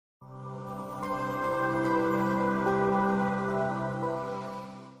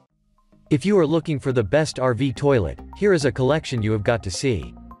If you are looking for the best RV toilet, here is a collection you have got to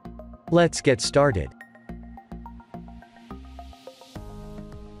see. Let's get started.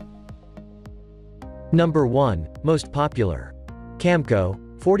 Number 1, most popular. Camco,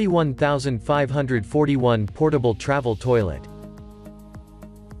 41541 Portable Travel Toilet.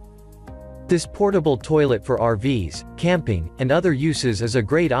 This portable toilet for RVs, camping, and other uses is a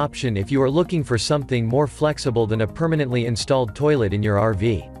great option if you are looking for something more flexible than a permanently installed toilet in your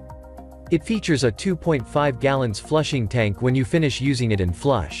RV. It features a 2.5 gallons flushing tank when you finish using it and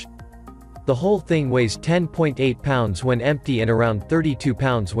flush. The whole thing weighs 10.8 pounds when empty and around 32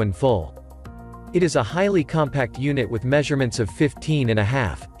 pounds when full. It is a highly compact unit with measurements of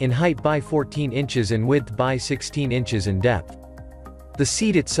 15.5 in height by 14 inches in width by 16 inches in depth. The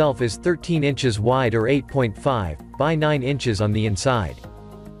seat itself is 13 inches wide or 8.5 by 9 inches on the inside.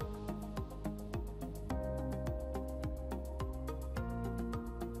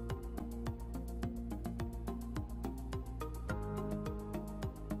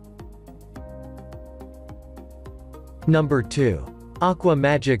 Number 2.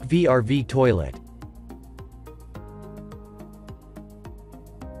 Aqua-Magic VRV Toilet.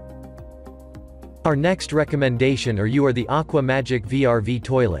 Our next recommendation are the Aqua-Magic VRV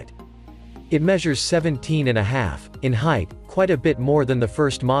Toilet. It measures 17.5 in height, quite a bit more than the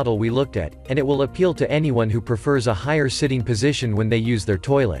first model we looked at, and it will appeal to anyone who prefers a higher sitting position when they use their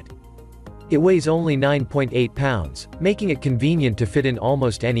toilet. It weighs only 9.8 pounds, making it convenient to fit in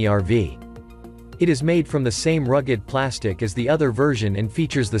almost any RV. It is made from the same rugged plastic as the other version and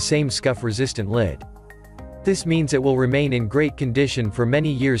features the same scuff-resistant lid. This means it will remain in great condition for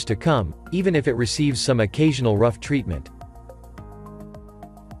many years to come, even if it receives some occasional rough treatment.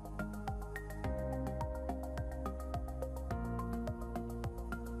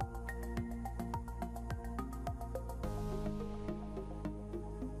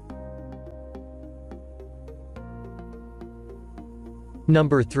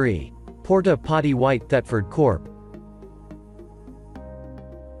 Number 3. Porta Potty White Thetford Corp.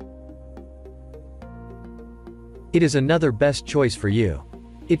 It is another best choice for you.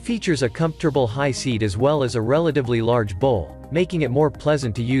 It features a comfortable high seat as well as a relatively large bowl, making it more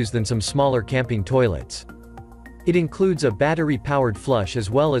pleasant to use than some smaller camping toilets. It includes a battery-powered flush as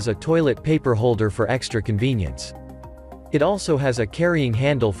well as a toilet paper holder for extra convenience. It also has a carrying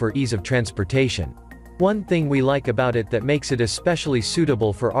handle for ease of transportation. One thing we like about it that makes it especially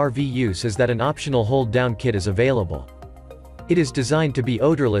suitable for RV use is that an optional hold-down kit is available. It is designed to be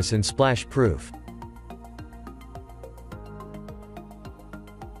odorless and splash-proof.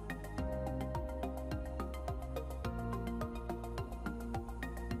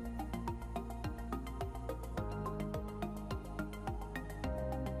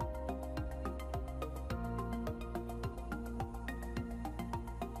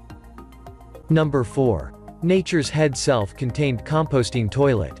 Number 4. Nature's Head Self-Contained Composting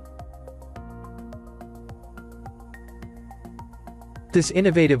Toilet. This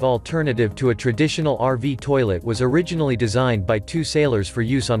innovative alternative to a traditional RV toilet was originally designed by two sailors for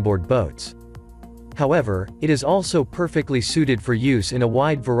use on board boats. However, it is also perfectly suited for use in a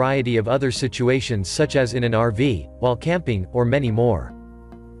wide variety of other situations such as in an RV, while camping, or many more.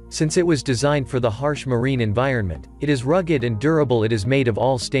 Since it was designed for the harsh marine environment, it is rugged and durable. It is made of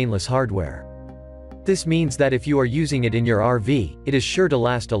all stainless hardware. This means that if you are using it in your RV, it is sure to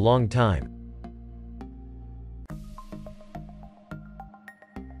last a long time.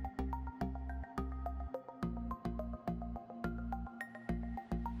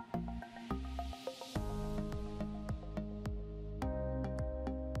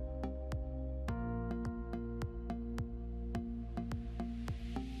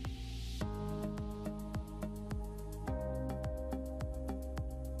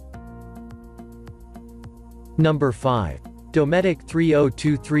 Number 5. Dometic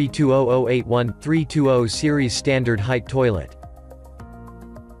 302320081-320 Series Standard Height Toilet.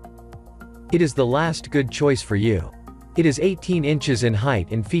 It is the last good choice for you. It is 18 inches in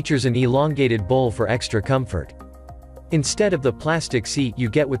height and features an elongated bowl for extra comfort. Instead of the plastic seat you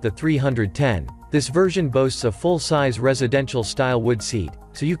get with the 310, this version boasts a full-size residential-style wood seat,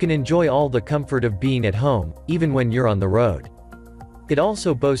 so you can enjoy all the comfort of being at home, even when you're on the road. It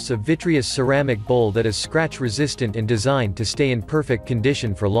also boasts a vitreous ceramic bowl that is scratch-resistant and designed to stay in perfect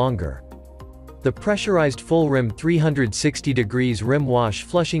condition for longer. The pressurized full-rim 360 degrees rim wash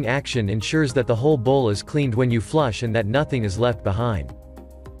flushing action ensures that the whole bowl is cleaned when you flush and that nothing is left behind.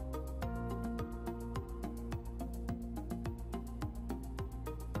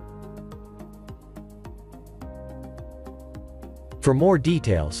 For more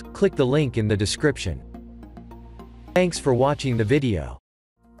details, click the link in the description. Thanks for watching the video.